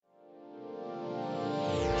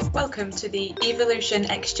Welcome to the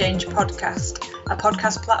Evolution Exchange podcast, a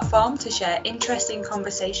podcast platform to share interesting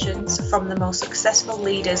conversations from the most successful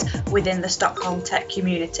leaders within the Stockholm tech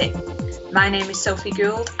community. My name is Sophie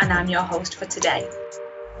Gould and I'm your host for today.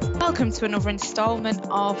 Welcome to another instalment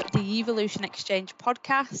of the Evolution Exchange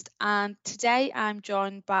podcast, and today I'm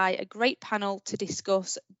joined by a great panel to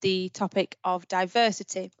discuss the topic of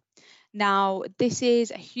diversity. Now, this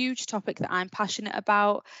is a huge topic that I'm passionate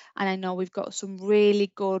about, and I know we've got some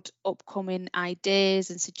really good upcoming ideas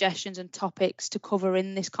and suggestions and topics to cover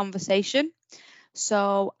in this conversation.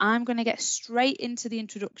 So I'm going to get straight into the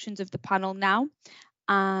introductions of the panel now,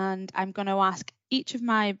 and I'm going to ask each of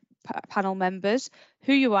my panel members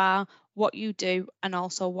who you are, what you do, and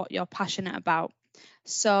also what you're passionate about.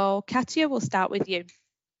 So Katja, we'll start with you.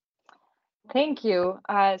 Thank you.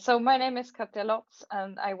 So my name is Katja Lotz,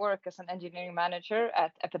 and I work as an engineering manager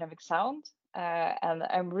at Epidemic Sound. And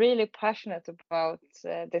I'm really passionate about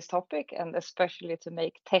this topic, and especially to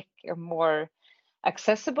make tech a more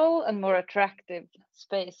accessible and more attractive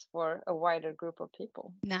space for a wider group of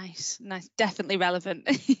people. Nice, definitely relevant.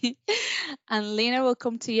 And Lena, will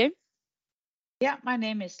come to you. Yeah, my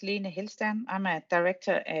name is Lena Hilstam. I'm a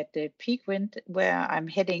director at Peak Wind, where I'm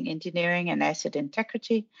heading engineering and asset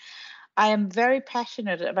integrity. I am very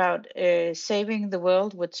passionate about saving the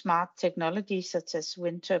world with smart technologies such as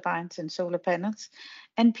wind turbines and solar panels,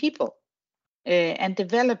 and people, and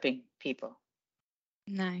developing people.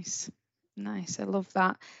 Nice. I love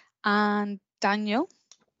that. And Daniel?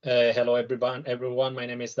 Hello, everyone. My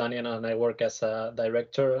name is Daniel, and I work as a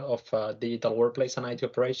director of digital workplace and IT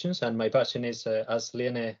operations. And my passion is, as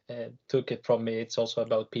Lene took it from me, it's also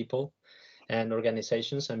about people and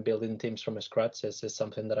organizations, and building teams from scratch is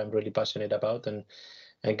something that I'm really passionate about, and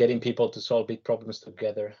getting people to solve big problems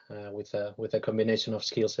together with a combination of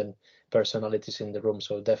skills and personalities in the room.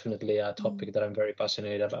 So definitely a topic that I'm very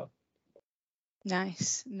passionate about.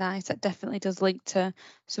 Nice. That definitely does link to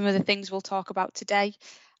some of the things we'll talk about today.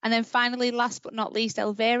 And then finally, last but not least,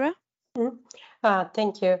 Elvira.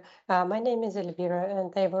 Thank you. My name is Elvira,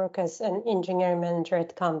 and I work as an engineering manager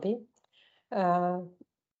at Kambi.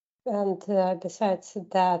 And besides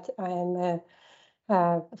that, I am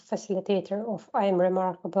a facilitator of I Am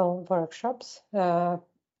Remarkable workshops,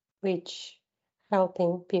 which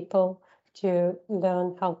helping people to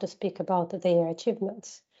learn how to speak about their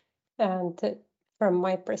achievements. And from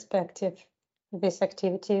my perspective, this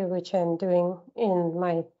activity, which I'm doing in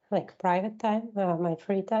my private time, my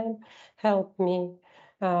free time, helped me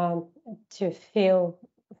to feel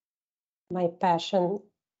my passion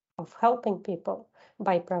of helping people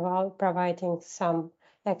by providing some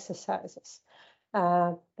exercises.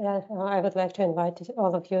 I would like to invite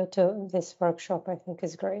all of you to this workshop. I think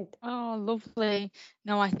is great. Oh, lovely.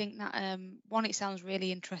 No, I think that one, it sounds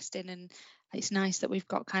really interesting, and it's nice that we've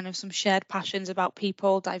got kind of some shared passions about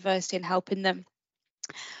people, diversity, and helping them.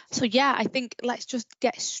 So yeah, I think let's just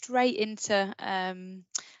get straight into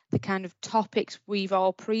the kind of topics we've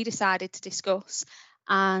all pre-decided to discuss,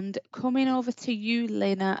 and coming over to you,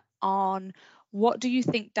 Lena, on what do you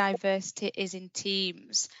think diversity is in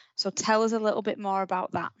teams? So tell us a little bit more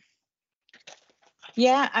about that.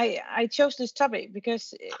 Yeah, I chose this topic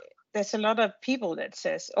because there's a lot of people that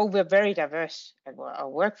says, oh, we're very diverse at our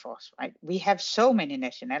workforce, right? We have so many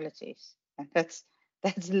nationalities, and that's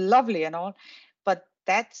lovely and all, but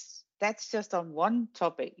that's just on one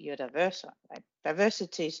topic you're diverse on, right?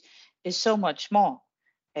 Diversity is so much more.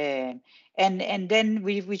 And then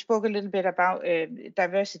we spoke a little bit about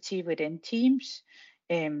diversity within teams.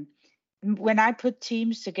 When I put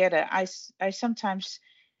teams together, I sometimes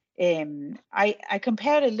I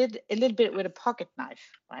compare it a little bit with a pocket knife,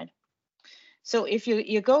 right? So if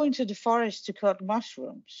you go into the forest to cut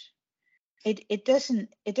mushrooms, it doesn't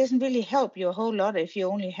really help you a whole lot if you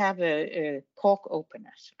only have a cork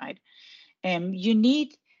openers, right? You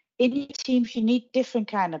need, in your teams, you need different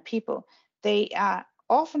kind of people. They are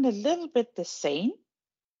often a little bit the same.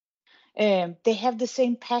 They have the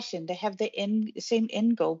same passion, they have the same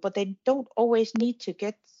end goal, but they don't always need to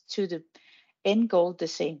get to the end goal the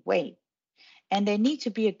same way. And they need to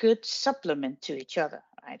be a good supplement to each other,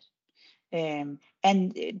 right?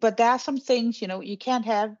 But there are some things, you can't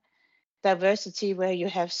have diversity where you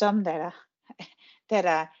have some that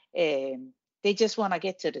are they just want to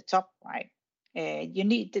get to the top, right?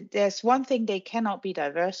 There's one thing they cannot be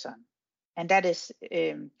diverse on, and that is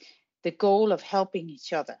the goal of helping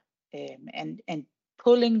each other and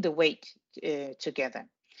pulling the weight together.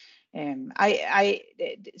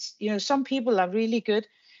 Some people are really good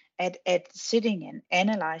at sitting and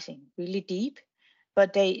analyzing really deep,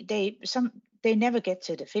 but they never get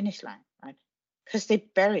to the finish line, right? Because they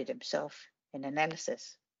bury themselves in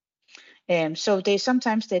analysis. So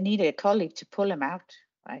sometimes they need a colleague to pull them out,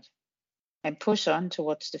 right, and push on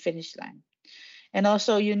towards the finish line. And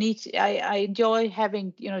also you need, I enjoy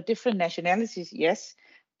having, different nationalities, yes,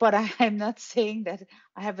 but I'm not saying that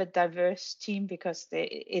I have a diverse team because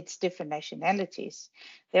it's different nationalities.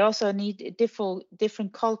 They also need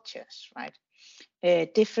different cultures, right?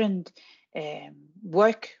 Different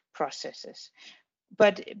work processes,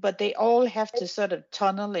 but they all have to sort of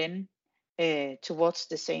tunnel in towards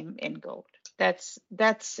the same end goal. That's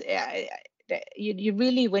you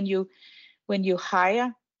really, when you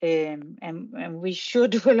hire, and we should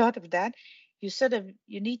do a lot of that,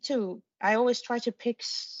 you need to, I always try to pick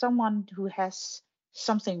someone who has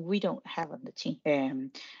something we don't have on the team,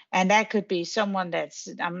 and that could be someone that's,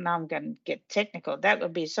 I'm going to get technical, that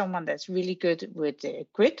would be someone that's really good with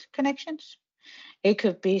grid connections. It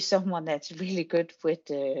could be someone that's really good with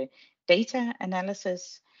data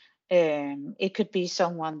analysis. It could be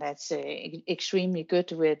someone that's extremely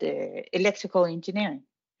good with electrical engineering,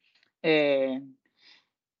 and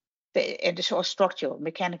or structural,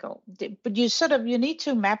 mechanical. But you need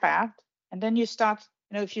to map out, and then you start.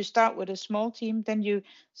 If you start with a small team, then you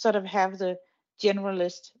sort of have the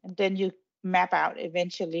generalist, and then you map out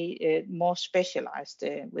eventually more specialized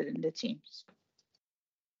within the teams.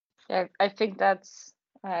 Yeah, I think that's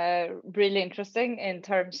really interesting in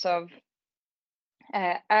terms of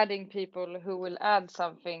adding people who will add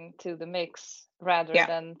something to the mix rather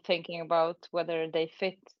than thinking about whether they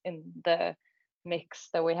fit in the mix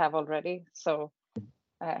that we have already. So,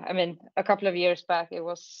 I mean, a couple of years back, it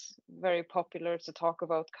was very popular to talk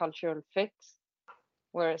about cultural fit,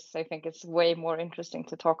 whereas I think it's way more interesting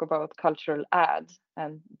to talk about cultural add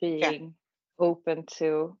and being open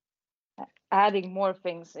to adding more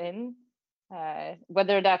things in.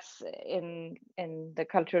 Whether that's in the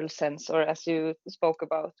cultural sense or, as you spoke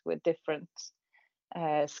about, with different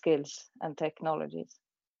skills and technologies.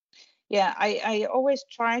 Yeah, I always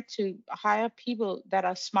try to hire people that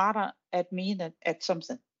are smarter at me than at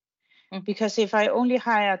something. Because if I only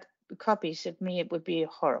hired copies of me, it would be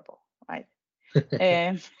horrible, right?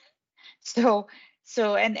 So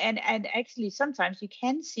and actually sometimes you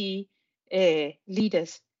can see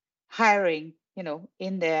leaders hiring,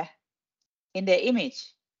 in their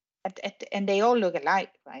image, and they all look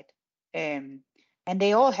alike, right? And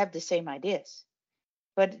they all have the same ideas.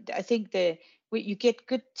 But I think you get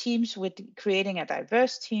good teams with creating a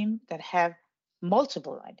diverse team that have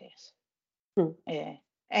multiple ideas,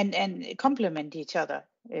 and complement each other.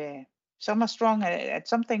 Some are strong at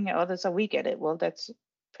something, others are weak at it. Well, that's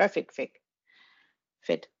perfect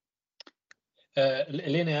fit.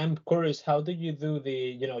 Lene, I'm curious, how do you do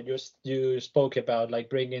the, you spoke about like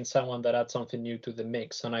bringing someone that adds something new to the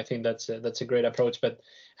mix, and I think that's a great approach. But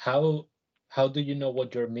how do you know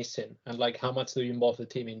what you're missing, and like how much do you involve the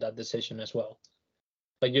team in that decision as well?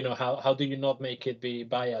 Like, how do you not make it be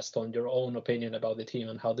biased on your own opinion about the team,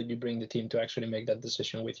 and how do you bring the team to actually make that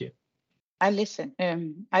decision with you? I listen.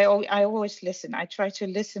 I always listen. I try to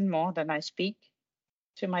listen more than I speak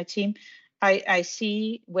to my team. I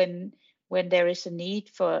see when there is a need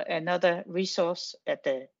for another resource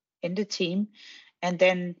in the team, and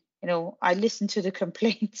then I listen to the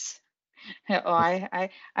complaints. Or I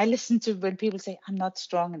listen to when people say, I'm not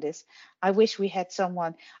strong in this. I wish we had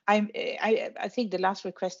someone. I think the last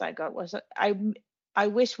request I got was, I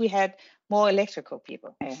wish we had more electrical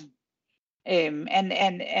people. And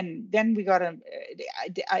then we got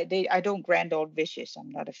I don't grant all wishes.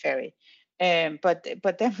 I'm not a fairy.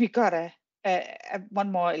 But then we got a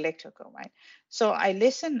one more electrical, right? So I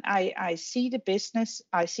listen. I see the business.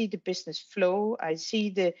 I see the business flow. I see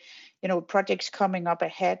the projects coming up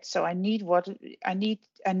ahead. So I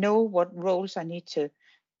know what roles I need to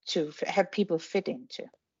have people fit into.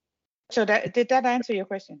 So did that answer your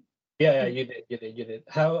question? Yeah, you did.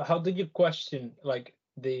 How did you question, like,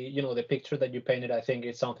 the picture that you painted? I think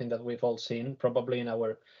it's something that we've all seen probably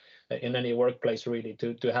in any workplace, really,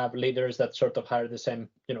 to have leaders that sort of hire the same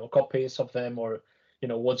copies of them, or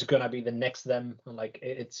what's gonna be the next them, and like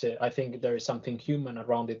it's I think there is something human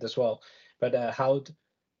around it as well. But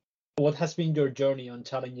what has been your journey on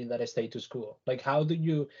challenging that status quo? Like, how do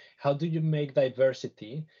you make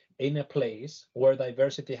diversity in a place where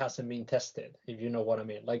diversity hasn't been tested, if you know what I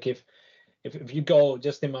mean? Like, if you go,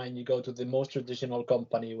 just imagine you go to the most traditional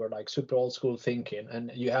company where like super old school thinking, and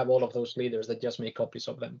you have all of those leaders that just make copies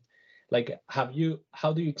of them. Like, how do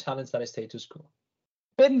you challenge that status quo?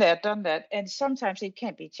 Been there, done that, and sometimes it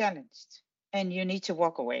can't be challenged, and you need to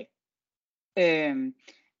walk away. And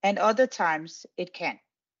other times it can.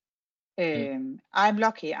 I'm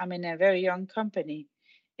lucky. I'm in a very young company,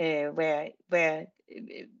 where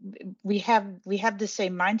we have the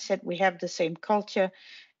same mindset, we have the same culture,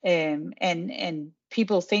 and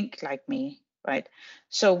people think like me, right?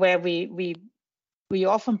 So where we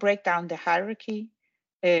often break down the hierarchy,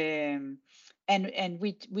 and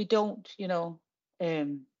we don't,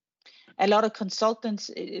 a lot of consultants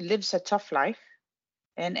lives a tough life,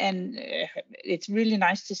 and it's really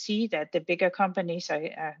nice to see that the bigger companies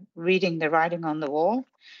are reading the writing on the wall,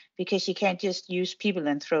 because you can't just use people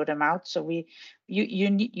and throw them out. So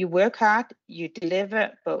you work hard, you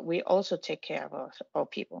deliver, but we also take care of our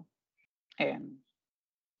people.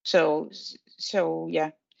 So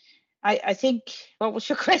yeah, I think, what was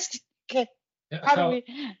your question? Okay.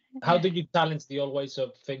 How do you challenge the old ways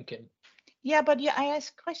of thinking? Yeah, but I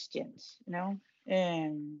ask questions,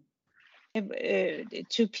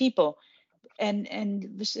 to people, and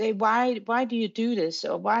say, why do you do this,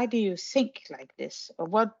 or why do you think like this, or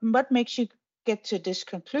what makes you get to this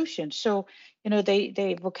conclusion? So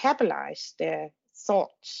they vocabularize their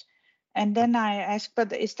thoughts, and then I ask,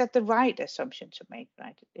 but is that the right assumption to make,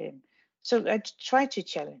 right? So I try to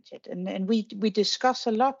challenge it, and we discuss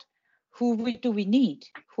a lot. Who do we need?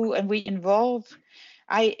 And we involve.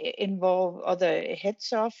 I involve other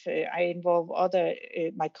heads of. I involve other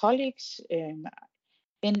my colleagues. In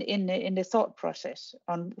the thought process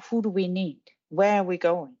on who do we need, where are we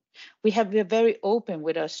going. We're very open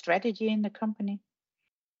with our strategy in the company.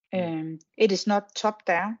 It is not top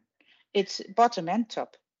down, it's bottom and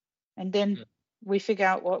top, and then we figure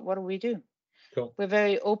out what do we do. Cool. We're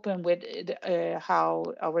very open with how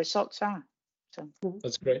our results are. So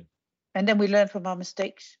that's great. And then we learn from our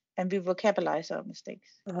mistakes, and we vocabularize our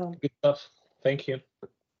mistakes. Good stuff. Thank you.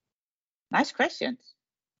 Nice questions.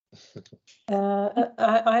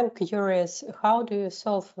 I'm curious, how do you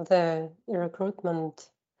solve the recruitment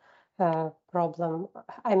problem?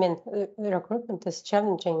 I mean, recruitment is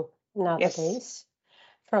challenging nowadays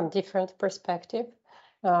from different perspective,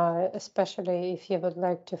 especially if you would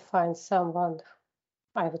like to find someone,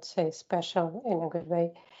 I would say special in a good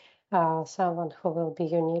way, someone who will be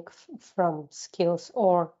unique from skills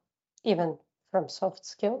or even from soft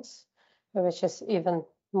skills, which is even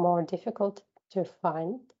more difficult to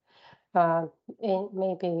find.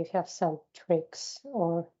 Maybe you have some tricks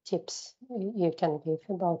or tips you can give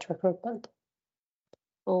about recruitment.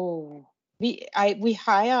 Oh, we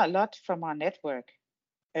hire a lot from our network,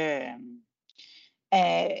 and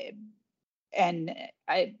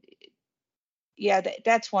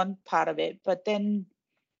that's one part of it. But then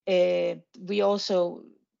we also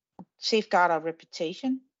safeguard our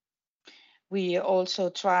reputation. We also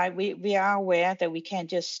try. We are aware that we can't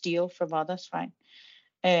just steal from others, right?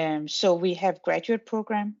 So we have graduate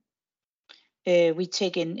program. We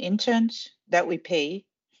take in interns that we pay.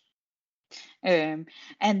 And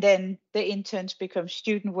then the interns become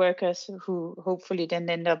student workers who hopefully then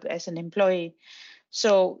end up as an employee.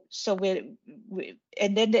 So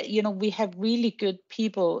and then we have really good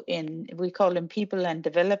people we call them people and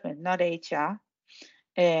development, not HR,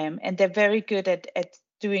 and they're very good at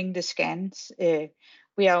doing the scans.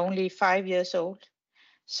 We are only 5 years old.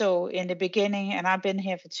 So in the beginning, and I've been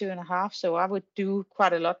here for 2.5, so I would do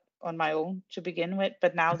quite a lot on my own to begin with,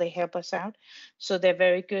 but now they help us out. So they're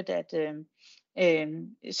very good at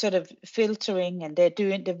sort of filtering, and they're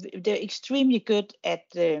extremely good at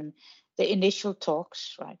the initial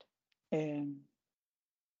talks, right,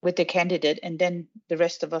 with the candidate, and then the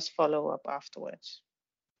rest of us follow up afterwards.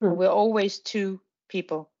 We're always 2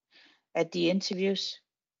 people at the interviews.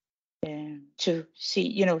 To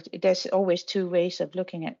see, there's always 2 ways of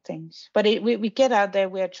looking at things. But we get out there,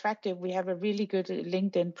 we're attractive, we have a really good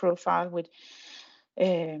LinkedIn profile with,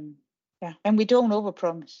 and we don't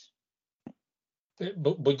overpromise.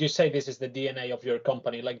 But would you say this is the DNA of your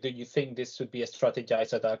company? Like, do you think this should be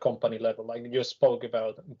strategized at a company level? Like you spoke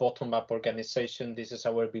about bottom-up organization. This is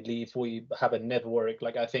our belief. We have a network.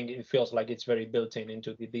 Like, I think it feels like it's very built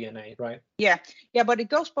into the DNA, right? Yeah, but it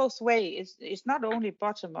goes both ways. It's not only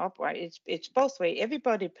bottom-up, right? It's both ways.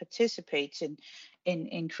 Everybody participates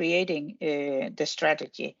in creating the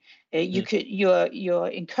strategy. You're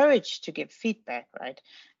encouraged to give feedback, right?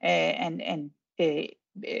 And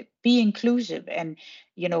be inclusive, and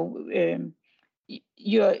you're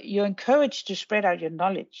encouraged to spread out your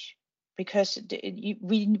knowledge, because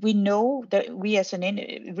we know that we as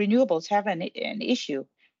renewables have an issue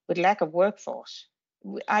with lack of workforce.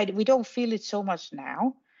 We don't feel it so much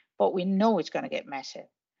now, but we know it's going to get massive.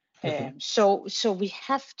 So we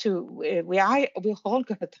have to. We're all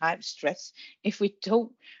going to type stress if we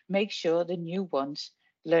don't make sure the new ones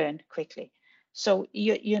learn quickly. So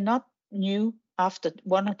you're not new after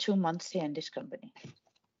 1 or 2 months here in this company.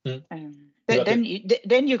 Mm.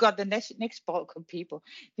 Then you got the next bulk of people,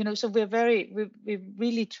 so we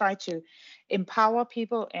really try to empower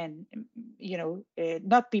people and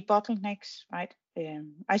not be bottlenecks, right?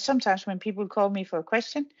 I sometimes, when people call me for a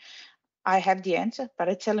question, I have the answer, but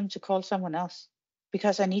I tell them to call someone else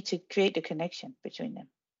because I need to create a connection between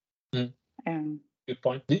them. Good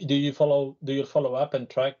point. Do you follow up and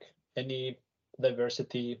track any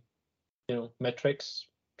diversity metrics,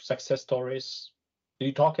 success stories? Do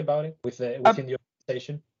you talk about it within the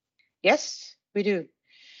organization? Yes, we do.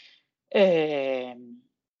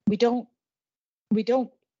 We don't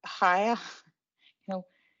hire,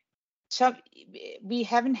 so we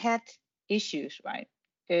haven't had issues, right?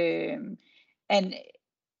 And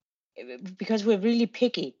because we're really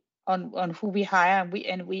picky on who we hire,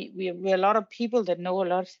 we're a lot of people that know a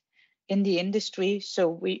lot in the industry, so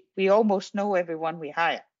we almost know everyone we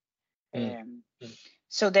hire.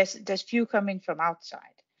 So there's few coming from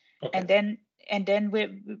outside. Okay. And then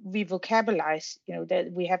we vocabularize,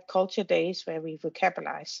 that we have culture days where we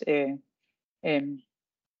vocabularize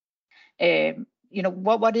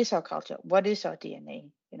what is our culture, what is our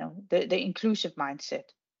DNA, the inclusive mindset,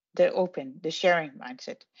 the sharing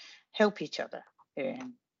mindset, help each other,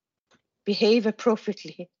 behave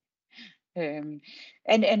appropriately, and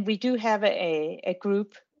we do have a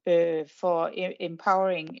group for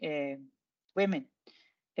empowering women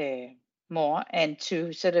more, and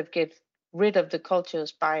to sort of get rid of the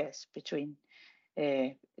culture's bias between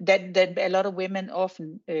that a lot of women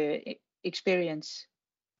often experience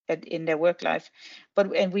in their work life.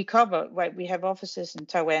 And we cover, right, we have offices in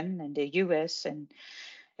Taiwan and the US and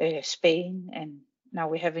Spain, and now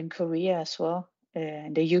we have in Korea as well,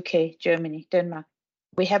 and the UK, Germany, Denmark.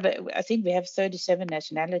 I think we have 37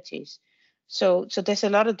 nationalities. So there's a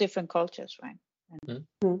lot of different cultures, right?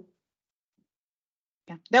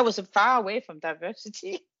 Yeah, that was far away from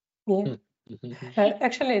diversity. Yeah.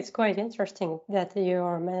 Actually, it's quite interesting that you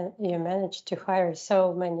managed to hire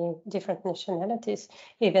so many different nationalities,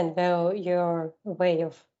 even though your way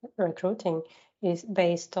of recruiting is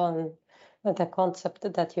based on the concept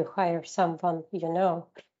that you hire someone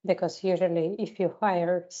because usually if you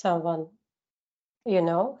hire someone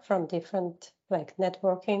from different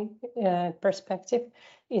networking perspective,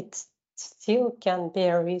 it still can be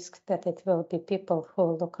a risk that it will be people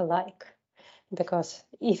who look alike. Because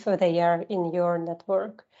if they are in your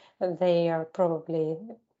network, they are probably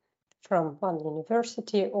from one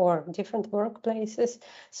university or different workplaces.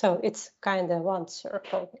 So it's kind of one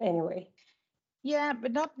circle anyway. Yeah,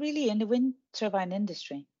 but not really in the wind turbine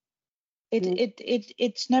industry.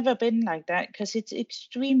 It's never been like that because it's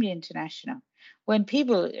extremely international. When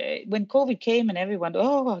COVID came and everyone,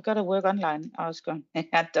 I got to work online, I was going,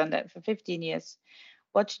 I've done that for 15 years.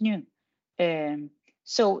 What's new?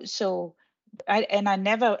 So I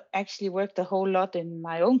never actually worked a whole lot in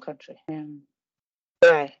my own country,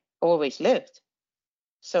 where I always lived.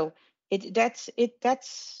 So that's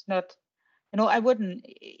not, I wouldn't.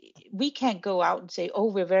 We can't go out and say,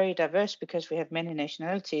 we're very diverse because we have many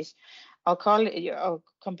nationalities. Our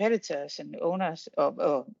competitors and owners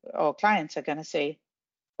or our clients are gonna say,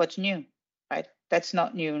 what's new, right? That's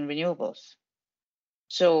not new in renewables.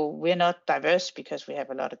 So we're not diverse because we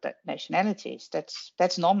have a lot of nationalities.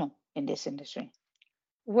 That's normal in this industry.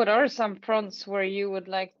 What are some fronts where you would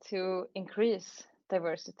like to increase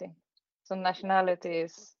diversity? So nationality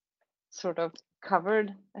is sort of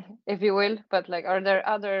covered, if you will, but are there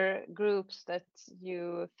other groups that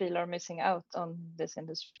you feel are missing out on this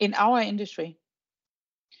industry? In our industry?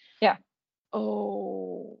 Yeah.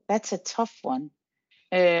 Oh, that's a tough one.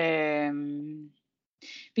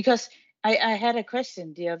 Because I had a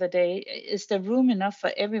question the other day. Is there room enough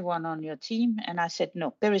for everyone on your team? And I said,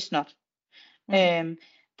 no, there is not.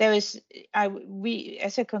 There is, we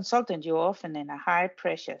as a consultant, you're often in a high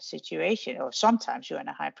pressure situation, or sometimes you're in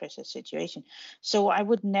a high pressure situation. So I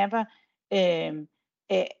would never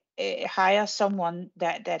hire someone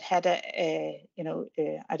that had I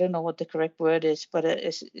don't know what the correct word is, but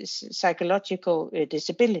a psychological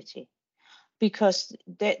disability, because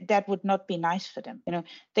that would not be nice for them.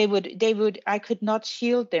 They would I could not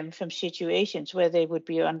shield them from situations where they would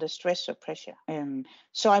be under stress or pressure.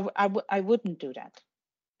 So I wouldn't do that.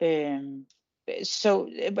 So,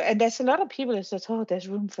 and there's a lot of people that says, there's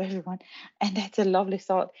room for everyone, and that's a lovely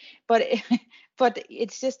thought, but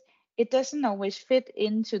it's just, it doesn't always fit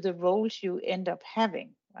into the roles you end up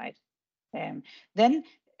having, right? Then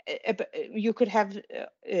you could have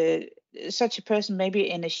such a person maybe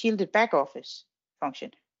in a shielded back office function,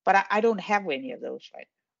 but I don't have any of those, right?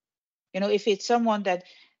 If it's someone that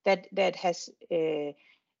has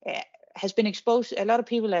has been exposed, a lot of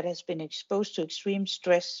people that has been exposed to extreme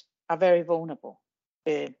stress are very vulnerable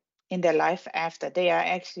in their life after they are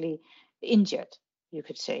actually injured, you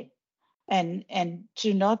could say. And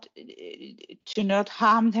to not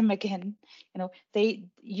harm them again,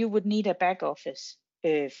 you would need a back office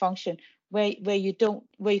function where you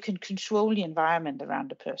can control the environment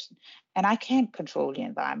around the person. And I can't control the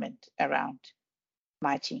environment around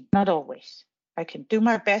my team, not always. I can do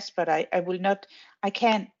my best, but I will not. I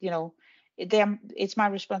can't. It's my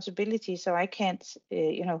responsibility, so I can't.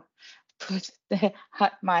 Put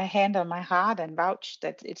my hand on my heart and vouch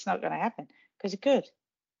that it's not going to happen, because it could.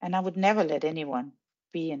 And I would never let anyone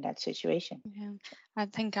be in that situation. Yeah, I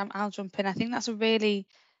think I'll jump in. I think that's a really,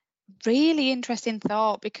 really interesting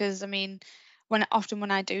thought, because I mean, when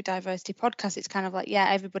I do diversity podcasts, it's kind of like, yeah,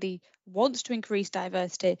 everybody wants to increase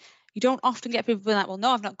diversity. You don't often get people being like, well,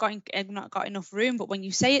 no, I've not got enough room. But when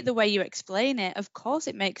you say it the way you explain it, of course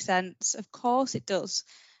it makes sense. Of course it does.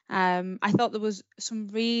 I thought there was some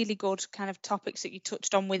really good kind of topics that you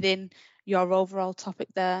touched on within your overall topic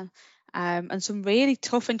there. And some really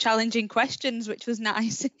tough and challenging questions, which was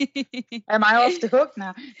nice. Am I off the hook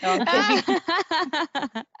now? No, I'm kidding.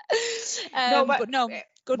 But no,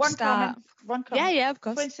 good start. One comment. Yeah, of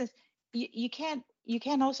course. For instance, you can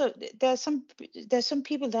also, there's some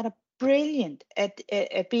people that are brilliant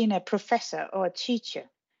at being a professor or a teacher,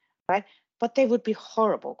 right? But they would be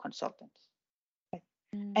horrible consultants, right?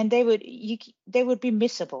 And they would be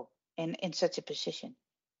missable in such a position.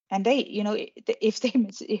 And they, if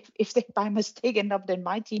they by mistake end up in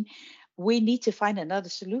my team, we need to find another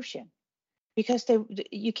solution, because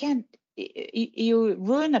you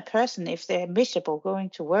ruin a person if they're miserable going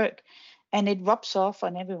to work, and it rubs off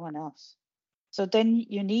on everyone else. So then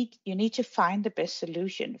you need to find the best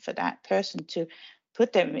solution for that person, to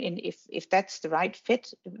put them in, if that's the right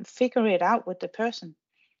fit, figure it out with the person,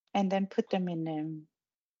 and then put them in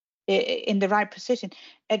the right position.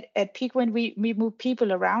 At Peak, when we move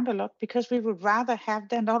people around a lot, because we would rather have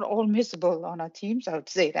them not all miserable on our teams, I would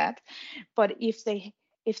say that. But if they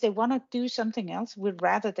want to do something else, we'd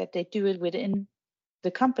rather that they do it within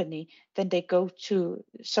the company than they go to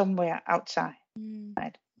somewhere outside,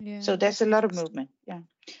 right? Yeah, so there's a lot of movement. Yeah.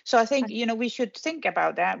 So I think we should think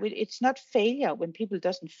about that. It's not failure when people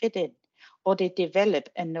doesn't fit in, or they develop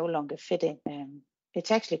and no longer fit in. It's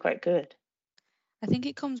actually quite good. I think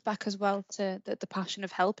it comes back as well to the passion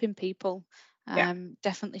of helping people.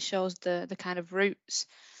 Definitely shows the kind of roots.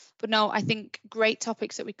 But no, I think great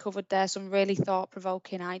topics that we covered there, some really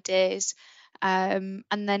thought-provoking ideas. And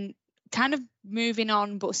then kind of moving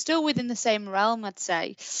on, but still within the same realm, I'd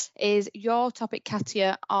say, is your topic,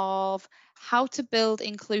 Katja, of how to build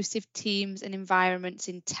inclusive teams and environments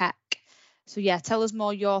in tech. So yeah, tell us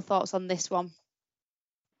more your thoughts on this one.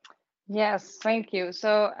 Yes, thank you. So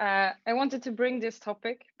I wanted to bring this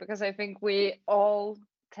topic because I think we all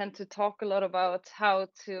tend to talk a lot about how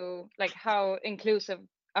inclusive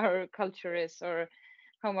our culture is, or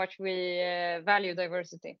how much we value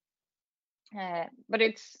diversity. But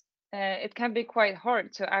it can be quite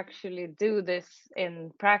hard to actually do this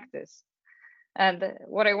in practice. And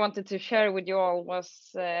what I wanted to share with you all was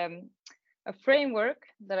a framework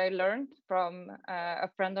that I learned from a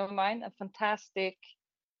friend of mine, a fantastic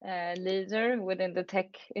leader within the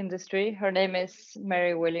tech industry. Her name is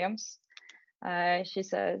Mary Williams.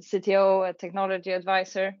 She's a CTO, a technology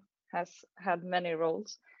advisor, has had many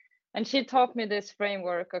roles. And she taught me this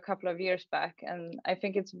framework a couple of years back. And I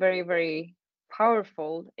think it's very, very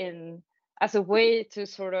powerful as a way to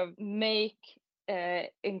sort of make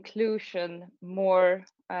inclusion more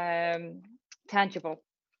tangible.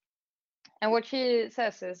 And what she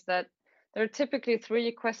says is that there are typically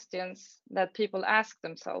 3 questions that people ask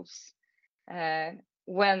themselves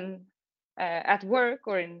when at work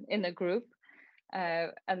or in a group.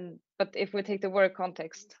 But if we take the work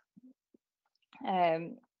context,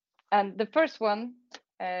 and the first one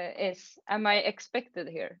is, am I expected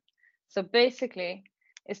here? So basically,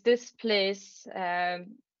 is this place,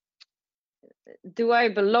 do I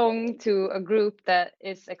belong to a group that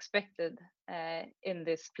is expected in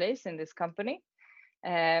this place, in this company?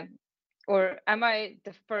 Or am I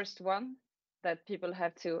the first one that people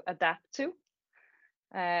have to adapt to?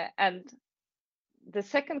 And the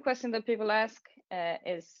second question that people ask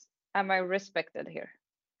is, am I respected here?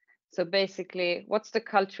 So basically, what's the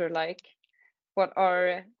culture like? What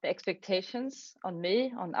are the expectations on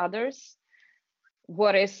me, on others?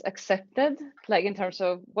 What is accepted, like in terms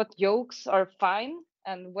of what jokes are fine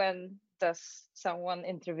and when does someone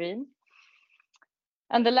intervene?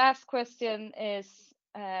 And the last question is,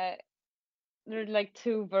 there are like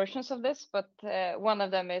 2 versions of this, but one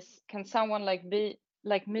of them is, can someone be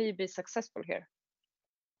like me be successful here?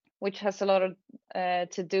 Which has a lot of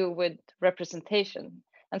to do with representation,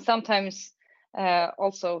 and sometimes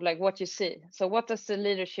also like what you see. So what does the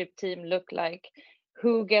leadership team look like?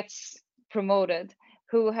 Who gets promoted?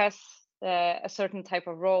 Who has a certain type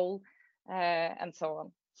of role, and so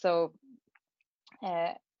on. So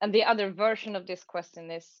and the other version of this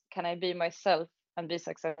question is, can I be myself and be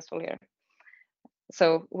successful here?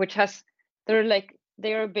 So which has,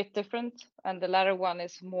 they're a bit different, and the latter one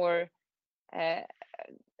is more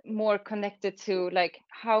more connected to like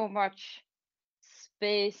how much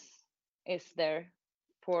space is there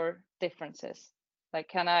for differences. Like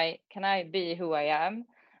can I be who I am,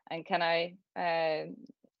 and can I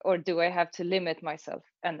or do I have to limit myself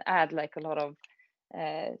and add like a lot of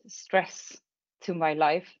stress to my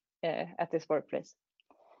life at this workplace?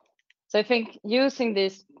 So I think using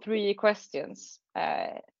these 3 questions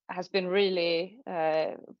has been really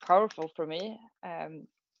powerful for me, and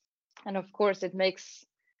of course it makes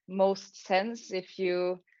most sense if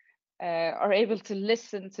you are able to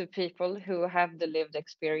listen to people who have the lived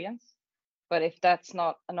experience. But if that's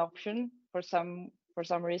not an option for some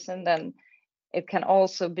reason, then it can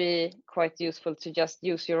also be quite useful to just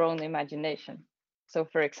use your own imagination. So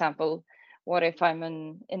for example, what if I'm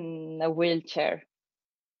in a wheelchair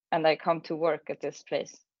and I come to work at this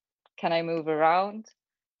place? Can I move around?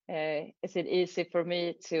 Is it easy for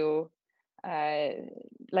me to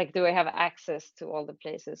like, do I have access to all the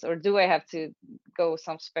places, or do I have to go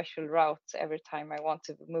some special routes every time I want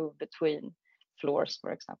to move between floors,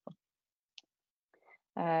 for example?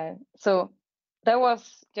 So that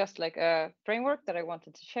was just like a framework that I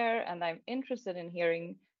wanted to share, and I'm interested in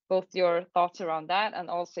hearing both your thoughts around that, and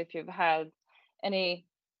also if you've had any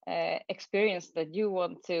experience that you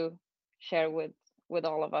want to share with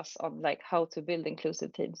all of us on like how to build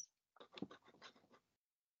inclusive teams.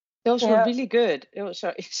 Those were really good. Oh,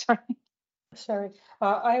 sorry. Sorry.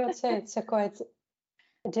 I would say it's a quite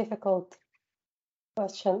difficult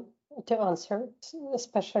question to answer,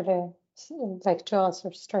 especially like to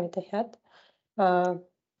answer straight ahead. But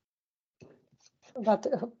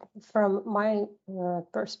from my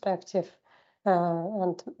perspective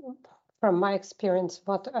and from my experience,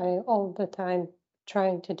 what I all the time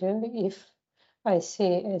trying to do, if I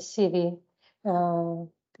see a CV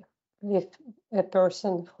with a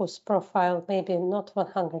person whose profile maybe not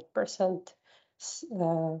 100%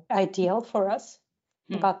 ideal for us,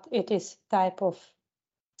 but it is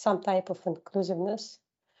some type of inclusiveness,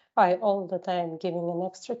 I all the time giving an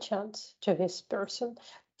extra chance to this person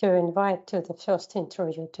to invite to the first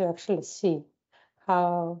interview to actually see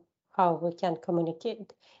how we can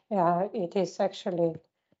communicate. It is actually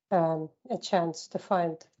a chance to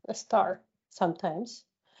find a star sometimes,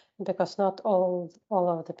 because not all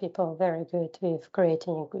of the people are very good with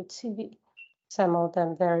creating a good CV. Some of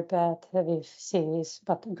them very bad with CVs,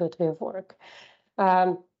 but good with work.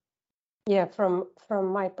 Yeah, from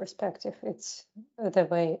my perspective, it's the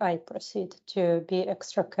way I proceed, to be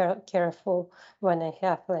extra careful when I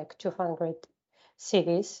have like 200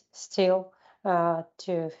 CVs still,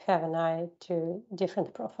 to have an eye to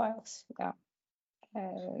different profiles. Yeah,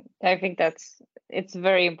 I think it's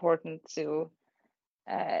very important to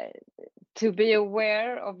be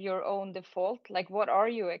aware of your own default. Like, what are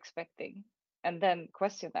you expecting, and then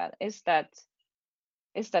question that. Is that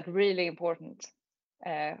really important?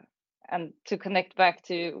 And to connect back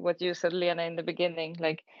to what you said, Lena, in the beginning,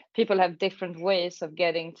 like people have different ways of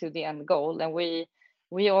getting to the end goal, and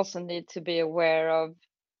we also need to be aware of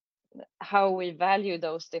how we value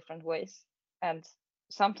those different ways. And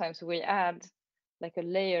sometimes we add like a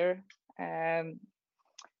layer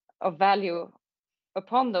of value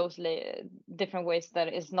upon those different ways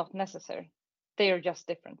that is not necessary. They are just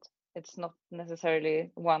different. It's not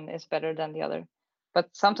necessarily one is better than the other, but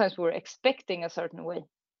sometimes we're expecting a certain way,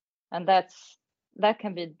 and that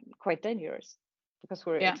can be quite dangerous, because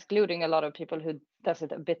we're excluding a lot of people who does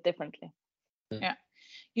it a bit differently. Yeah,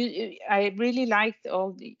 I really liked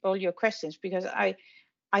all your questions, because I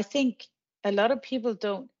think a lot of people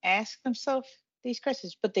don't ask themselves these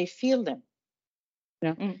questions, but they feel them.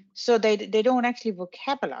 So they don't actually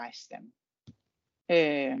vocalize them.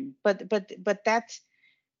 But that's,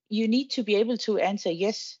 you need to be able to answer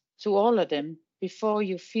yes to all of them before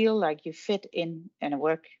you feel like you fit in a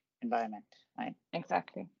work environment, right?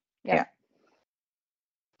 Exactly. Yeah.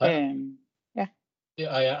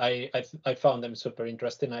 I found them super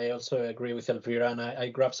interesting. I also agree with Elvira, and I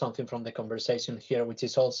grabbed something from the conversation here, which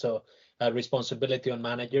is also a responsibility on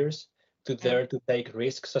managers to dare to take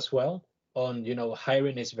risks as well. On,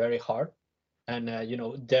 hiring is very hard, and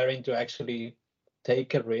daring to actually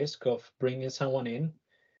take a risk of bringing someone in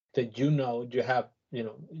that you have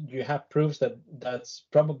you have proofs that that's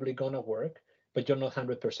probably gonna work, but you're not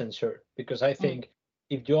 100% sure. Because I think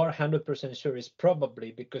if you are 100% sure, it's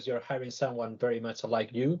probably because you're hiring someone very much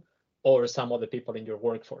like you or some other people in your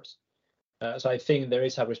workforce. So I think there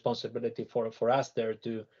is a responsibility for us there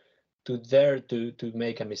to dare to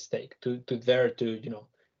make a mistake, to dare to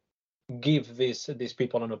give these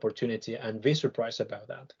people an opportunity and be surprised about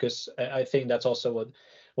that. Because I think that's also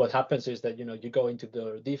what happens is that you go into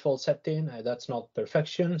the default setting, that's not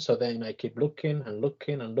perfection, so then I keep looking and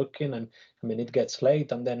looking and looking, and I mean it gets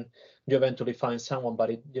late, and then you eventually find someone, but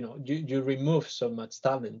you remove so much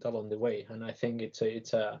talent along the way, and I think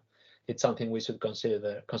it's something we should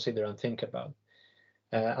consider and think about.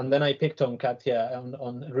 And then I picked on Katja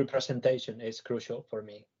on representation is crucial for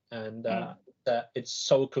me, and that it's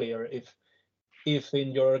so clear if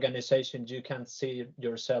in your organization you can't see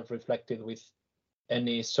yourself reflected with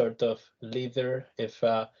any sort of leader, if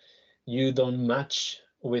you don't match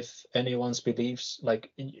with anyone's beliefs,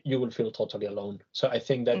 like you will feel totally alone. So I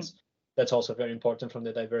think that's also very important from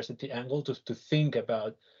the diversity angle to think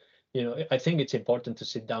about. I think it's important to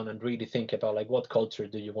sit down and really think about like what culture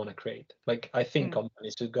do you want to create. Like I think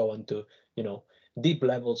companies should go into deep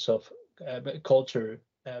levels of culture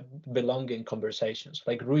belonging conversations.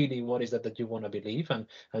 Like really, what is that you want to believe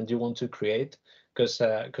and you want to create? Because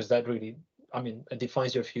that really, I mean, it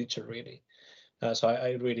defines your future really. So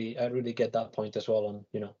I really get that point as well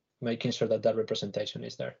on making sure that representation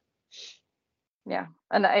is there. Yeah,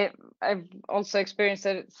 and I've also experienced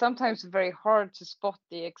that it's sometimes very hard to spot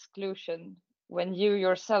the exclusion when you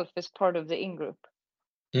yourself is part of the in-group.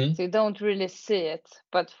 So you don't really see it,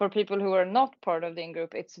 but for people who are not part of the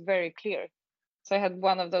in-group, it's very clear. So I had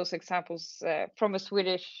one of those examples from a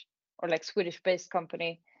Swedish or like Swedish-based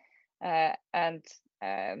company, and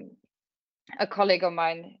a colleague of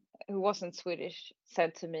mine who wasn't Swedish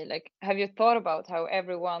said to me, like, have you thought about how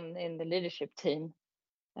everyone in the leadership team,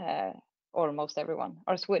 almost everyone,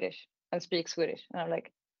 are Swedish and speak Swedish? And I'm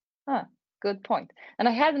like, good point. And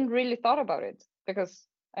I hadn't really thought about it because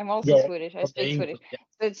I'm also Swedish. I speak Swedish.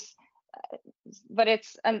 So it's, but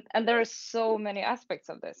it's and there are so many aspects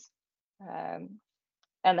of this,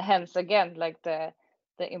 and hence again, like the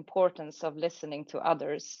importance of listening to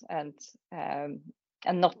others and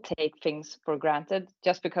not take things for granted.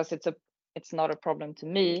 Just because it's not a problem to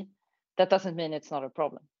me, that doesn't mean it's not a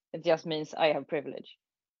problem. It just means I have privilege.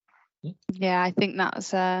 Yeah, I think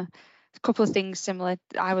that's a couple of things similar.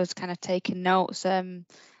 I was kind of taking notes.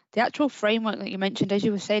 The actual framework that you mentioned, as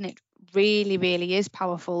you were saying, it really, really is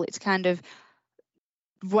powerful. It's kind of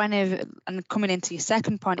and coming into your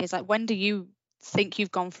second point is like, when do you think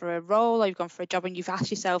you've gone for a role or you've gone for a job and you've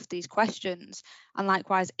asked yourself these questions? And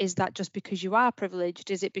likewise, is that just because you are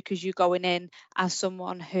privileged? Is it because you're going in as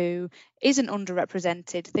someone who isn't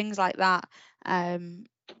underrepresented? Things like that. I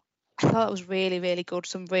thought that was really, really good.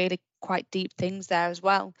 Some really quite deep things there as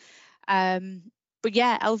well. But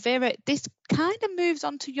yeah, Elvira, this kind of moves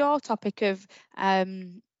on to your topic of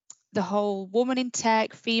the whole woman in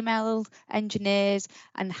tech, female engineers,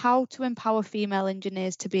 and how to empower female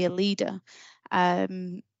engineers to be a leader.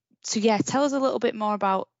 So yeah, tell us a little bit more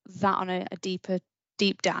about that on a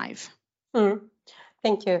deep dive.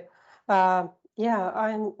 Thank you. Yeah,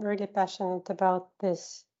 I'm really passionate about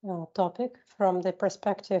this topic from the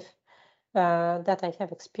perspective that I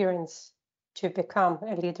have experience to become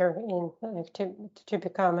a leader to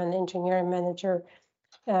become an engineering manager,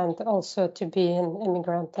 and also to be an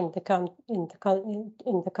immigrant in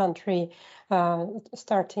the country,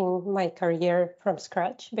 starting my career from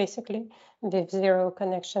scratch, basically with zero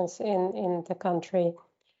connections in the country.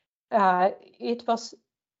 It was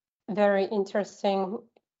very interesting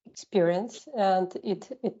experience, and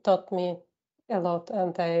it taught me a lot,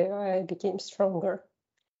 and I became stronger,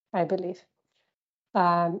 I believe.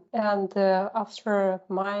 And after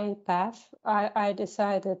my path, I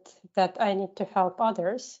decided that I need to help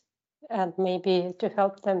others and maybe to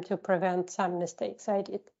help them to prevent some mistakes I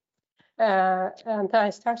did. And I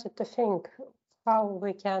started to think how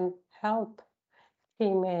we can help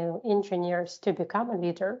female engineers to become a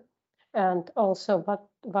leader, and also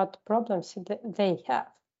what problems they have.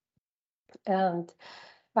 And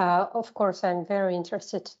of course, I'm very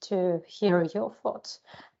interested to hear your thoughts,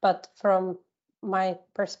 but from my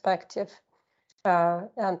perspective,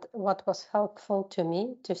 and what was helpful to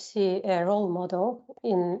me to see a role model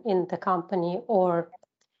in the company or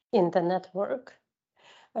in the network,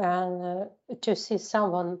 and to see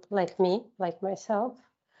someone like me, like myself,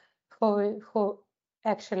 who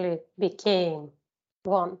actually became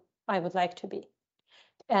one I would like to be,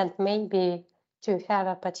 and maybe to have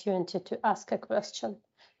opportunity to ask a question,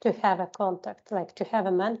 to have a contact, like to have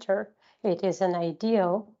a mentor It is an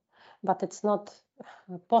ideal, but it's not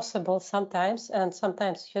possible sometimes, and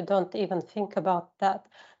sometimes you don't even think about that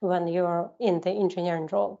when you're in the engineering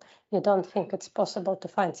role. You don't think it's possible to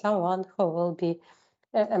find someone who will be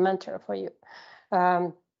a mentor for you.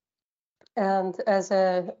 And as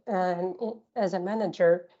a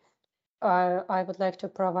manager, I would like to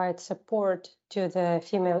provide support to the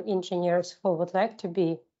female engineers who would like to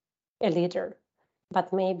be a leader,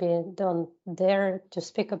 but maybe don't dare to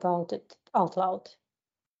speak about it out loud,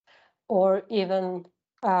 or even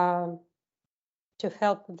to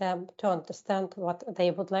help them to understand what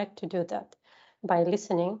they would like to do that by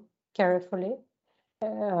listening carefully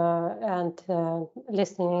and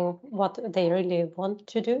listening what they really want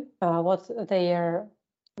to do, what their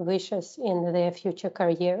wishes in their future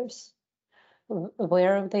careers,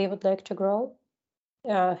 where they would like to grow,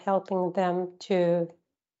 helping them to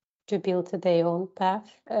build their own path,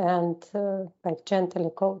 and by gently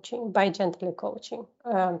coaching.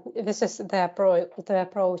 This is the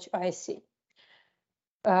approach I see.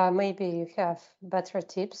 Maybe you have better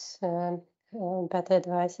tips, better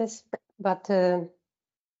advices, but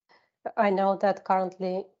I know that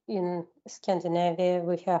currently in Scandinavia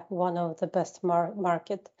we have one of the best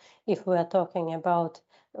market if we are talking about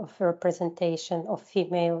of representation of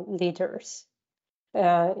female leaders.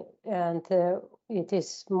 And it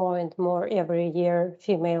is more and more every year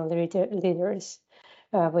female leaders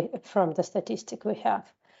from the statistic we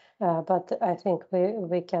have. But I think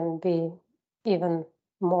we can be even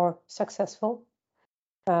more successful,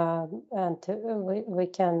 and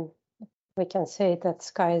we can say that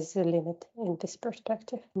sky is the limit in this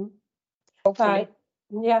perspective. Hopefully.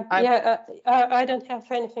 I don't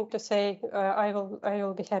have anything to say. I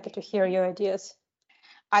will be happy to hear your ideas.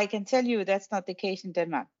 I can tell you that's not the case in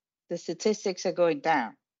Denmark. The statistics are going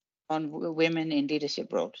down on women in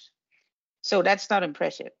leadership roles. So that's not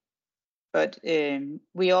impressive. But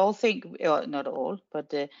we all think, or not all,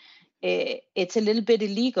 but it's a little bit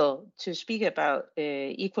illegal to speak about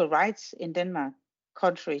equal rights in Denmark,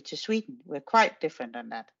 contrary to Sweden. We're quite different on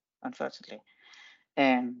that, unfortunately.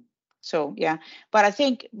 So yeah, but I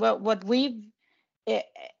think what we've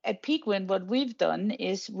at Peakwind, what we've done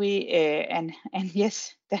is we and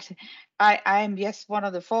yes, that I am one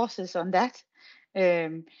of the forces on that,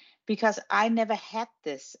 because I never had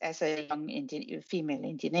this as a young female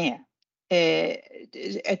engineer.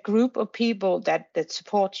 A group of people that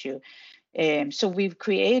support you. So we've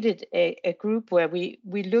created a group where we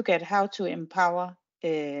look at how to empower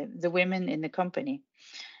the women in the company,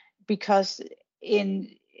 because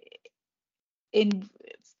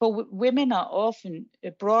for women are often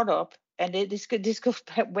brought up, and this goes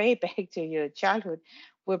way back to your childhood.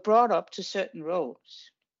 We're brought up to certain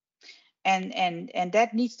roles, and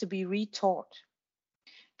that needs to be retaught,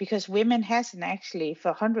 because women hasn't actually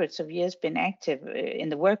for hundreds of years been active in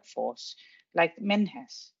the workforce like men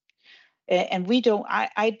has. And we don't.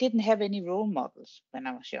 I didn't have any role models when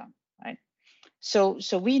I was young, right? So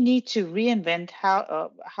we need to reinvent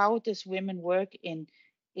how does women work in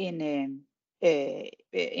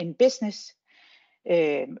business,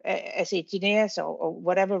 as engineers or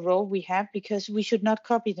whatever role we have, because we should not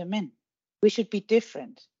copy the men. We should be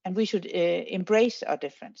different, and we should embrace our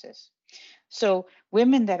differences. So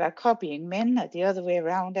women that are copying men or the other way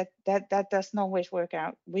around, that doesn't always work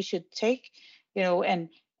out. We should take, and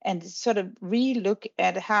sort of re-look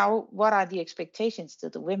at what are the expectations to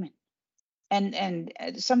the women. And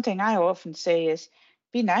something I often say is,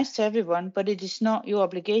 be nice to everyone, but it is not your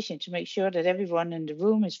obligation to make sure that everyone in the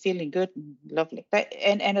room is feeling good and lovely.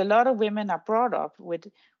 And a lot of women are brought up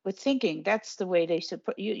with thinking that's the way they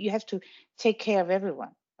support you. You have to take care of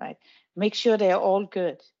everyone, right? Make sure they are all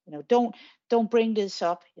good. Don't bring this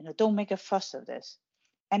up. Don't make a fuss of this,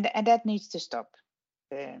 and that needs to stop.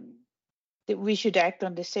 We should act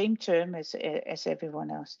on the same term as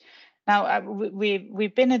everyone else. Now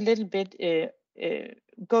we've been a little bit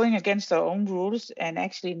going against our own rules and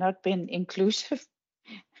actually not been inclusive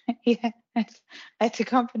at the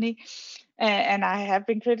company, and I have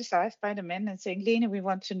been criticized by the men and saying, Lene, we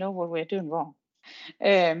want to know what we're doing wrong,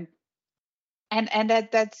 and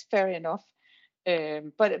that's fair enough.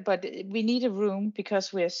 But we need a room,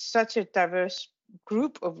 because we're such a diverse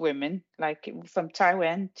group of women, like from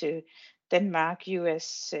Taiwan to Denmark,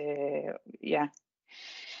 US,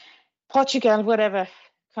 Portugal, whatever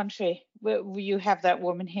country where you have that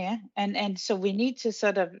woman here, and so we need to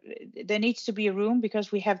there needs to be a room,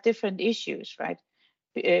 because we have different issues, right?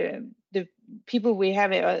 The people we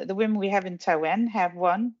have, the women we have in Taiwan have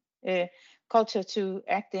one culture to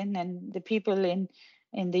act in, and the people in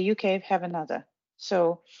the UK have another.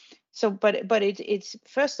 So So, but it's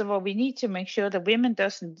first of all, we need to make sure that women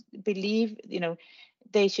doesn't believe,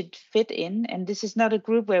 they should fit in. And this is not a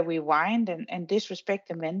group where we whine and disrespect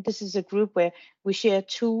the men. This is a group where we share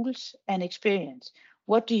tools and experience.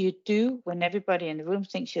 What do you do when everybody in the room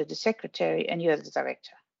thinks you're the secretary and you're the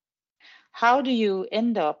director? How do you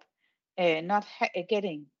end up not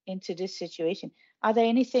getting into this situation? Are there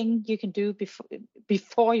anything you can do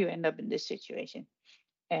before you end up in this situation?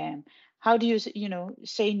 How do you,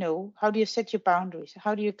 say no? How do you set your boundaries?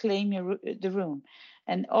 How do you claim the room?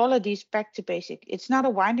 And all of these back to basic. It's not a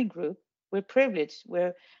winding group. We're privileged.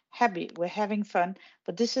 We're happy. We're having fun.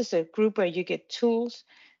 But this is a group where you get tools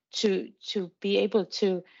to be able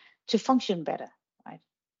to function better, right?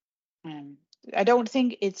 I don't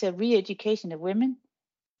think it's a re-education of women,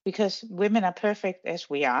 because women are perfect as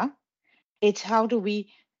we are. It's how do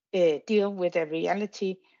we deal with a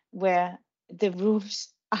reality where the rules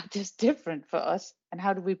are just different for us, and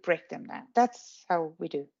how do we break them down? That's how we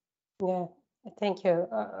do. Yeah, thank you.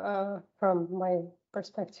 From my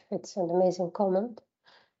perspective, it's an amazing comment,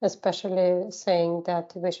 especially saying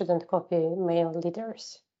that we shouldn't copy male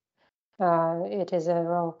leaders. It is a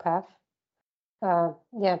wrong path.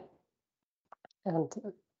 Yeah, and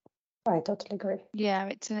I totally agree. Yeah,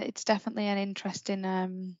 it's definitely an interesting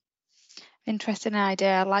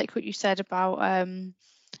idea. I like what you said about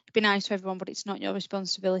be nice to everyone, but it's not your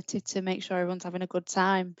responsibility to make sure everyone's having a good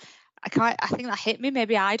time. I think that hit me.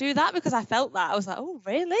 Maybe I do that because I felt that. I was like, oh,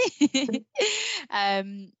 really?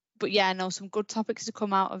 But yeah, no, some good topics to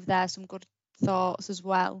come out of there, some good thoughts as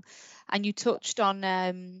well. And you touched on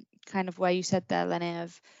kind of where you said there, Lenny,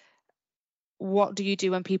 of what do you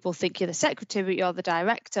do when people think you're the secretary, but you're the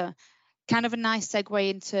director? Kind of a nice segue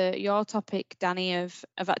into your topic, Danny, of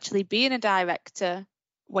actually being a director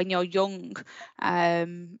when you're young.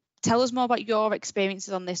 Tell us more about your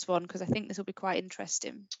experiences on this one, because I think this will be quite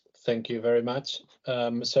interesting. Thank you very much.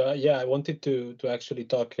 So yeah, I wanted to actually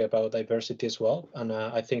talk about diversity as well, and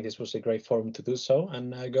I think this was a great forum to do so.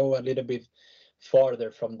 And I go a little bit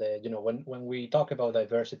farther from the, when we talk about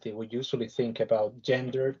diversity, we usually think about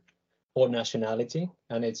gender or nationality,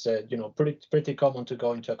 and it's pretty common to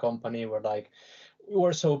go into a company where like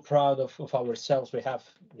we're so proud of ourselves. We have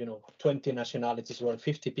 20 nationalities, we're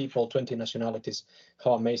 50 people, 20 nationalities,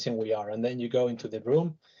 how amazing we are. And then you go into the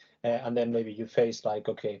room, and then maybe you face like,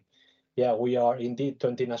 okay, yeah, we are indeed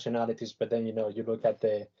 20 nationalities, but then you look at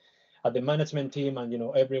the management team, and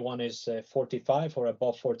everyone is 45 or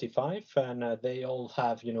above 45, and they all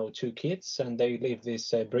have 2 kids, and they live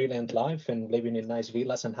this brilliant life and living in nice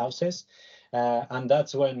villas and houses, and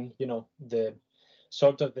that's when the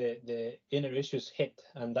sort of the inner issues hit,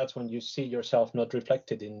 and that's when you see yourself not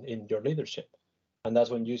reflected in your leadership, and that's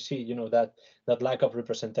when you see that lack of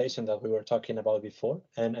representation that we were talking about before,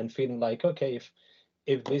 and feeling like, okay,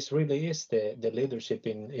 if this really is the leadership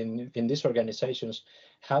in these organizations,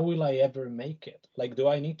 how will I ever make it? Like, do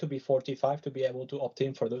I need to be 45 to be able to opt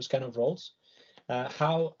in for those kind of roles?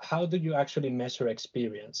 How do you actually measure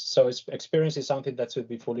experience? So experience is something that should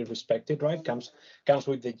be fully respected, right? Comes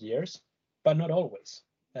with the years, but not always.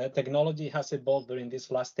 Technology has evolved during these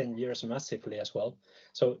last 10 years massively as well.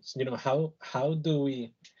 So how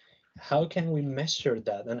can we measure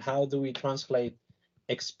that, and how do we translate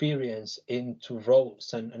experience into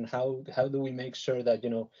roles, and how do we make sure that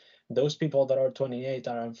those people that are 28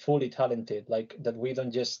 are fully talented, like that we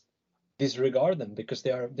don't just disregard them because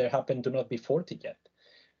they happen to not be 40 yet?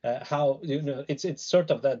 How it's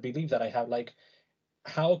sort of that belief that I have, like,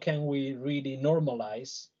 how can we really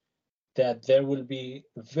normalize that there will be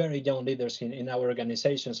very young leaders in our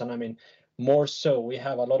organizations? And I mean, more so, we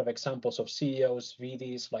have a lot of examples of CEOs,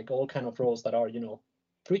 VDs, like all kind of roles that are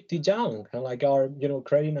pretty young and like are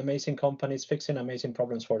creating amazing companies, fixing amazing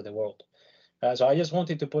problems for the world. So I just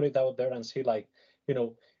wanted to put it out there and see, like,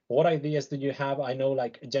 what ideas do you have? I know,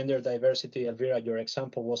 like, gender diversity, Elvira, your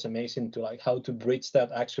example was amazing, to like how to bridge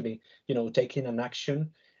that, actually taking an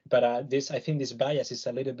action. But I think this bias is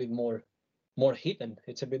a little bit more hidden.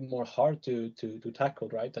 It's a bit more hard to tackle,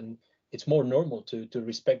 right? And it's more normal to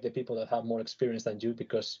respect the people that have more experience than you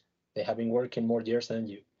because they have been working more years than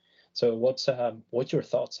you. So what's your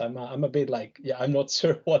thoughts? I'm a bit like, yeah, I'm not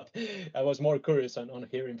sure what. I was more curious on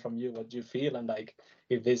hearing from you what you feel, and like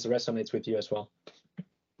if this resonates with you as well.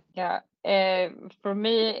 Yeah, for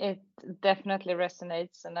me it definitely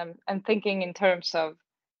resonates, and I'm thinking in terms of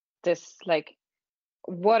this, like,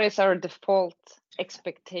 what is our default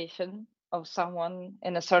expectation of someone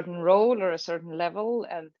in a certain role or a certain level,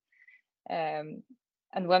 and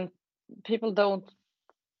when people don't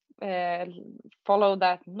follow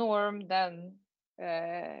that norm, then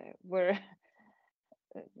we're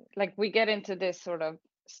like, we get into this sort of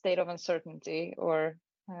state of uncertainty or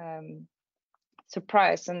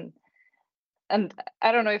surprise. And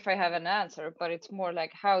I don't know if I have an answer, but it's more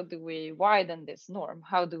like, how do we widen this norm?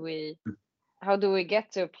 How do we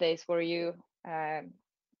get to a place where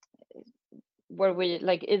we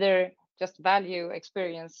like either just value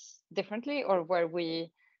experience differently, or where you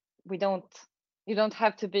don't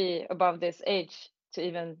have to be above this age to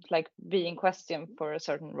even like be in question for a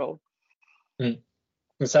certain role.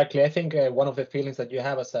 Exactly. I think one of the feelings that you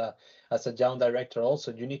have as a young director,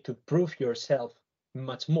 also, you need to prove yourself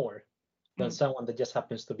much more than someone that just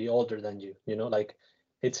happens to be older than you. You know, like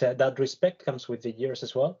it's that respect comes with the years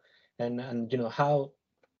as well. And you know, how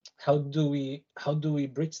do we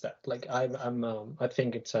bridge that? Like I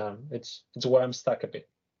think it's where I'm stuck a bit.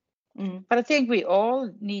 But I think we all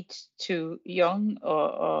need to, young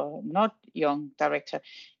or not young director,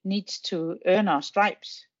 needs to earn our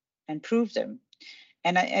stripes and prove them.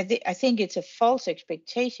 And I think it's a false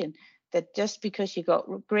expectation that just because you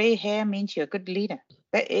got gray hair means you're a good leader.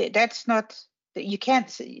 That's not, you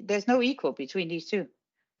can't, there's no equal between these two,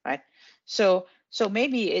 right? So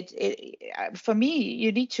maybe for me,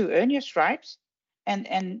 you need to earn your stripes,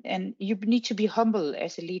 and you need to be humble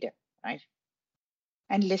as a leader, right?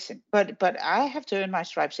 And listen, but I have to earn my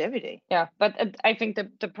stripes every day. Yeah, but I think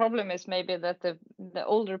the problem is maybe that the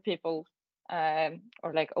older people, or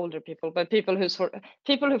like older people, but people who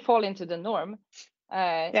fall into the norm,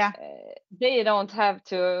 they don't have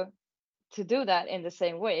to do that in the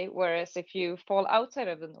same way. Whereas if you fall outside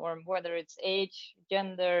of the norm, whether it's age,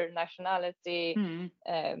 gender, nationality,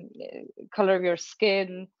 color of your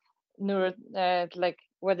skin, like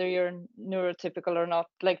whether you're neurotypical or not,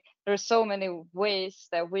 like there's so many ways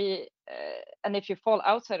that and if you fall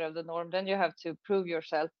outside of the norm, then you have to prove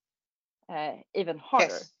yourself even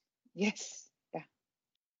harder. Yes. Yeah.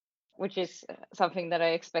 Which is something that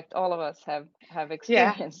I expect all of us have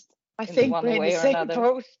experienced. I think we're in the same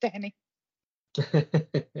boat, Danny.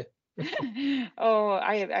 Oh,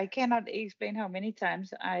 I cannot explain how many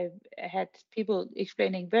times I've had people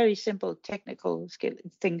explaining very simple technical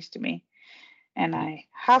things to me, and I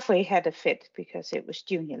halfway had a fit because it was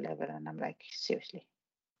junior level, and I'm like, seriously,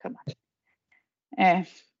 come on.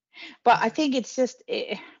 But I think it's just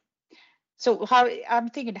so how I'm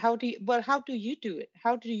thinking, how do you do it?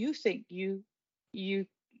 How do you think you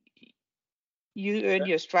earn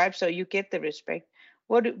your stripes so you get the respect?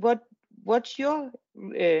 What's your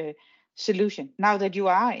solution now that you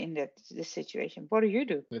are in this situation? What do you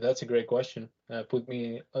do? That's a great question. Putting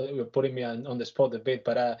me on the spot a bit,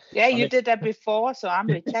 but you did that before, so I'm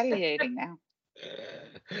retaliating now.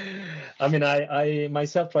 I mean, I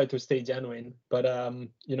myself try to stay genuine, but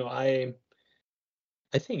you know, I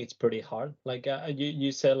think it's pretty hard. Like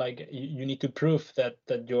you said, like you need to prove that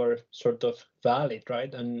you're sort of valid,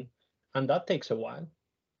 right? And that takes a while,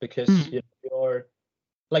 because you're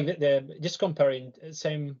like just comparing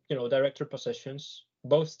same, you know, director positions,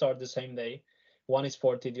 both start the same day. One is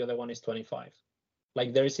 40, the other one is 25.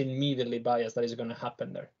 Like there is immediately bias that is going to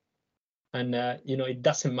happen there. And you know, it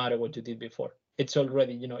doesn't matter what you did before. It's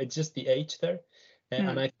already, you know, it's just the age there.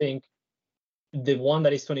 And I think the one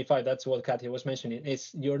that is 25, that's what Katja was mentioning,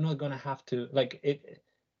 is you're not going to have to, like,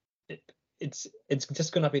 it's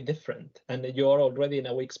just going to be different. And you're already in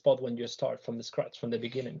a weak spot when you start from the scratch, from the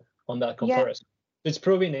beginning on that comparison. It's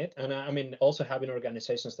proving it. And I mean, also having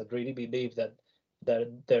organizations that really believe that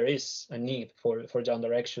there is a need for young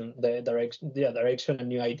direction and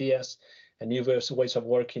new ideas and new ways of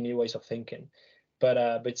working, new ways of thinking. But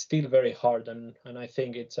it's still very hard. And I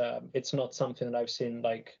think it's not something that I've seen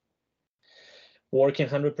like working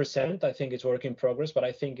 100%. I think it's work in progress, but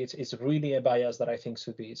I think it's really a bias that I think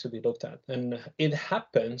should be looked at. And it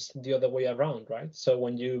happens the other way around, right? So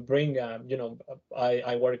when you bring, you know,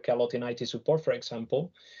 I work a lot in IT support, for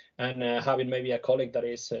example, and having maybe a colleague that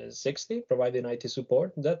is 60 providing IT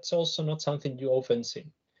support, that's also not something you often see.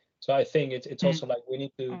 So I think it's also like we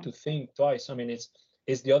need to think twice. I mean, it's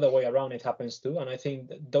the other way around. It happens too, and I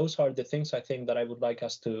think those are the things I think that I would like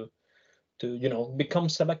us to you know, become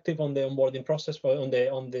selective on the onboarding process, on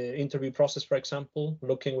the interview process, for example,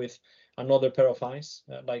 looking with another pair of eyes,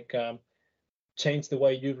 change the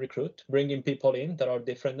way you recruit, bringing people in that are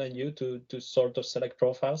different than you to sort of select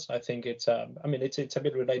profiles. I think it's I mean, it's a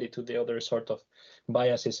bit related to the other sort of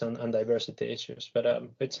biases and diversity issues, but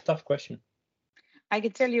it's a tough question. I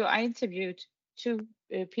can tell you, I interviewed two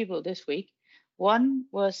people this week. One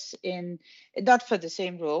was not for the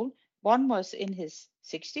same role. One was in his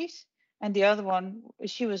 60s, and the other one,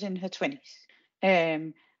 she was in her 20s.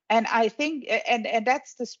 And I think, and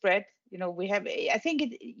that's the spread. You know, we have. I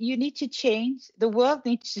think you need to change. The world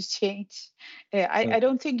needs to change. I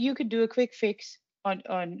don't think you could do a quick fix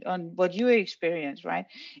on what you experience, right?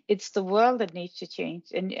 It's the world that needs to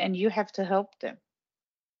change, and you have to help them.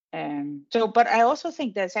 But I also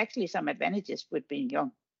think there's actually some advantages with being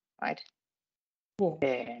young, right?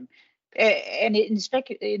 Yeah. And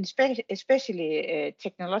especially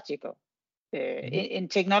technological, in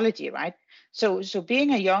technology, right? So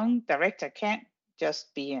being a young director can't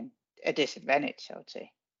just be a disadvantage, I would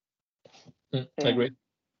say. I agree.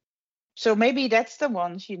 So maybe that's the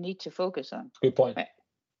ones you need to focus on. Good point.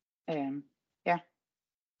 Yeah.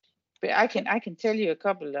 But I can tell you a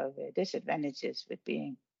couple of disadvantages with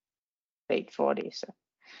being late 40s. So.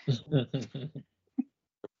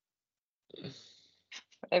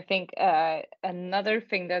 I think another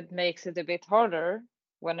thing that makes it a bit harder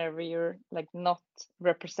whenever you're like not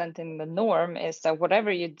representing the norm is that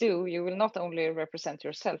whatever you do, you will not only represent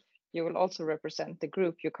yourself, you will also represent the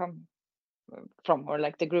group you come from, or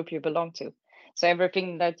like the group you belong to. So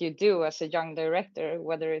everything that you do as a young director,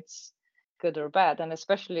 whether it's good or bad, and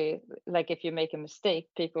especially like if you make a mistake,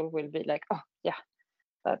 people will be like, oh yeah,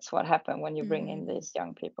 that's what happened when you bring in these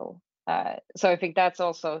young people. So I think that's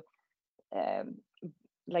also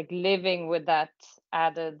like living with that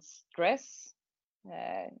added stress,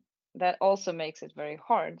 that also makes it very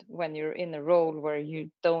hard when you're in a role where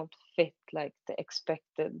you don't fit like the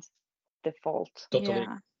expected default. Totally.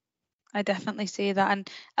 Yeah, I definitely see that. And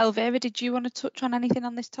Elvira, did you want to touch on anything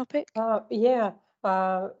on this topic? Yeah,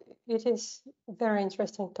 it is a very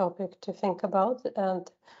interesting topic to think about. And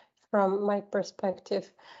from my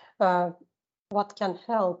perspective, what can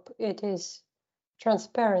help, it is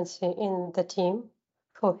transparency in the team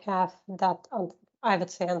who have that, I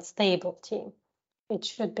would say, unstable team. It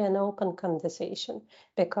should be an open conversation,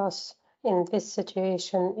 because in this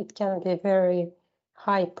situation, it can be very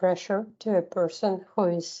high pressure to a person who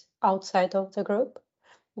is outside of the group.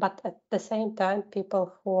 But at the same time,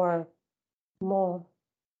 people who are more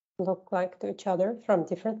look like to each other from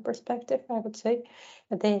different perspective, I would say,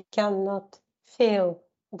 they cannot feel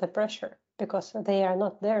the pressure because they are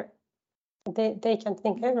not there. They can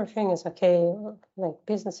think everything is okay, like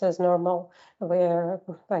business as normal. We're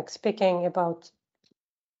like speaking about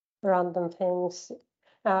random things.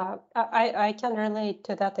 I can relate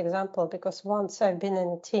to that example because once I've been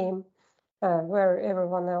in a team where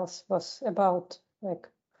everyone else was about like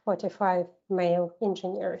 45 male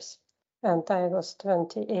engineers, and I was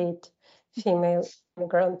 28 female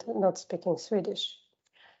immigrant not speaking Swedish.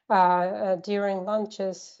 During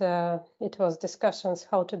lunches, it was discussions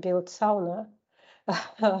how to build sauna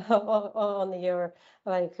on your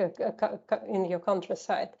in your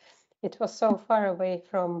countryside. It was so far away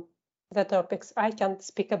from the topics I can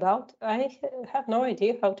speak about. I have no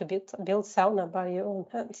idea how to build sauna by your own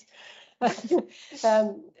hands.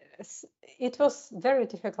 It was very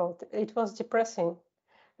difficult. It was depressing,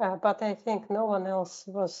 but I think no one else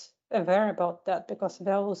was aware about that because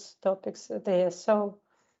those topics, they are so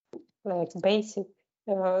like basic.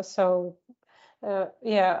 I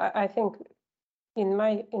think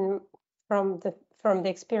from the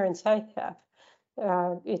experience I have,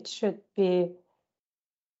 it should be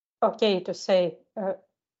okay to say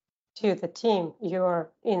to the team, you are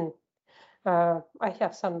in. I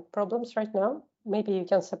have some problems right now. Maybe you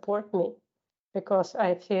can support me because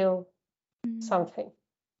I feel something,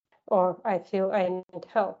 or I feel I need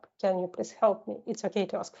help. Can you please help me? It's okay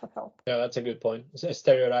to ask for help. Yeah, that's a good point.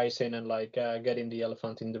 Stereotyping and like getting the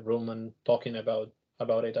elephant in the room and talking about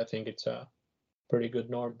it. I think it's a pretty good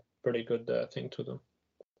norm, pretty good thing to do.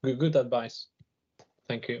 Good advice.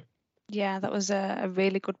 Thank you. Yeah, that was a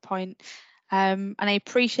really good point. And I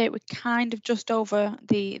appreciate we're kind of just over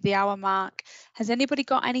the hour mark. Has anybody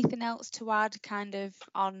got anything else to add kind of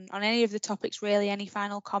on any of the topics, really? Any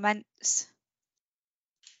final comments?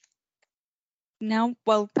 No?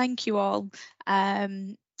 Well, thank you all.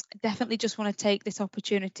 Definitely just want to take this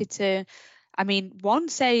opportunity to, one,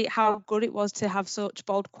 say how good it was to have such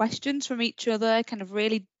bold questions from each other, kind of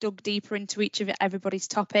really dug deeper into each of everybody's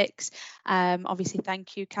topics. Obviously,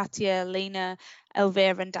 thank you, Katja, Lena,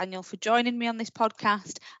 Elvira and Daniel for joining me on this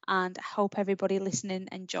podcast, and I hope everybody listening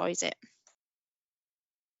enjoys it.